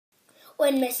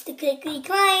When Mr. Clickety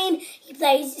Clane, he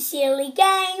plays a silly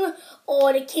game.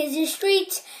 All the kids in the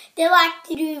street, they like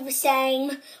to do the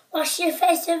same. Wash your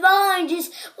face with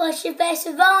oranges, wash your face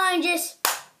with oranges.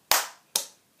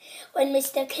 When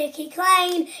Mr. Clickety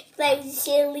Clane, he plays a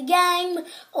silly game.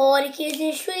 All the kids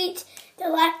in the street, they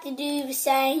like to do the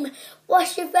same.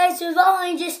 Wash your face with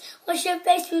oranges, wash your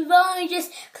face with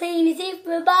oranges. Clean your teeth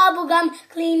with bubble gum,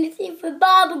 clean your teeth with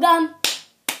bubble gum.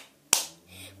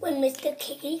 When Mr.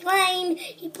 Clickety Clane,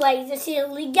 he plays a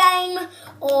silly game.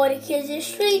 All the kids in the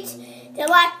street, they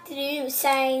like to do the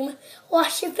same.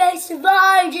 Wash your face with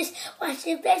oranges, wash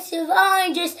your face with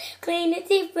oranges. Clean your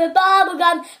teeth with bubble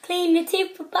gum, clean your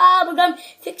teeth with bubble gum.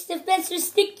 Fix the fence with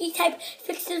sticky tape,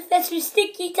 fix the fence with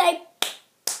sticky tape.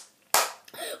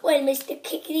 When Mr.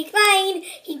 Clickety Clane,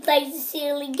 he plays a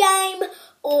silly game.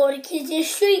 All the kids in the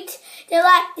street, they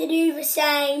like to do the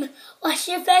same. Wash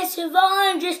your face with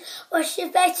oranges, wash your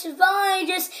face with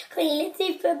oranges. Clean your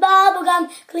teeth with bubble gum,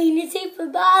 clean your teeth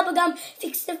with bubble gum.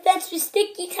 Fix the fence with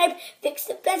sticky tape, fix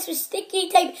the fence with sticky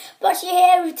tape. Brush your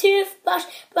hair with toothbrush,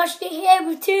 brush your hair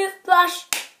with toothbrush.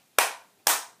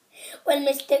 When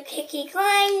Mr. Clickety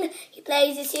Clane, he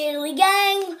plays a silly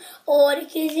game. All the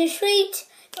kids in the street,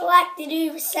 they like to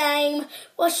do the same.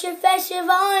 Wash your face with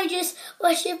oranges,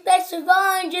 wash your face with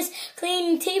oranges.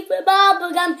 Clean your teeth with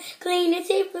bubble gum, clean your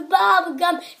teeth with bubble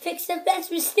gum. Fix the fence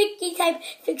with sticky tape,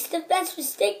 fix the fence with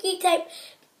sticky tape.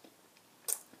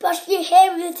 Brush your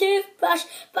hair with a toothbrush,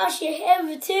 brush your hair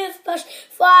with a toothbrush.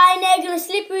 Fry an egg on a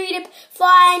slippery dip,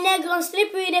 fry an egg on a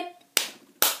slippery dip.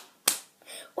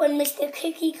 When Mr.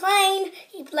 Clickety Clane,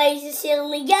 he plays a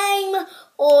silly game.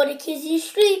 All the kids in the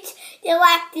street, they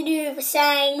like to do the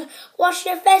same. Wash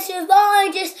your face with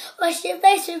oranges, wash your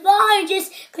face with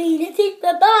oranges. Clean your teeth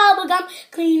with bubble gum,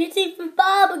 clean your teeth with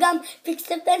bubble gum. Fix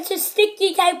the fence with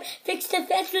sticky tape, fix the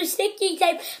fence with sticky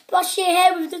tape. Brush your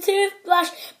hair with a toothbrush,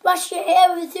 brush your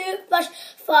hair with a toothbrush.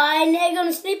 Fry an egg on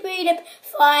a slippery dip,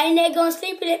 fry an egg on a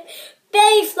slippery dip.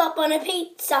 Belly flop on a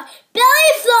pizza,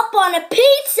 belly flop on a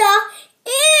pizza.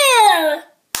 Ew!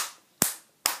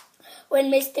 When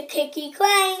Mr. Clickety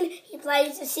Clane, he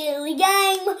plays a silly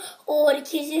game. All the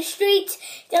kids in the street,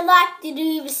 they like to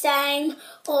do the same.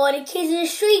 All the kids in the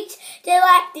street, they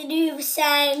like to do the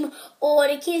same. All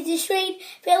the kids in the street,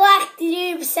 they like to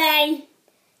do the same.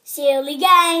 Silly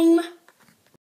game.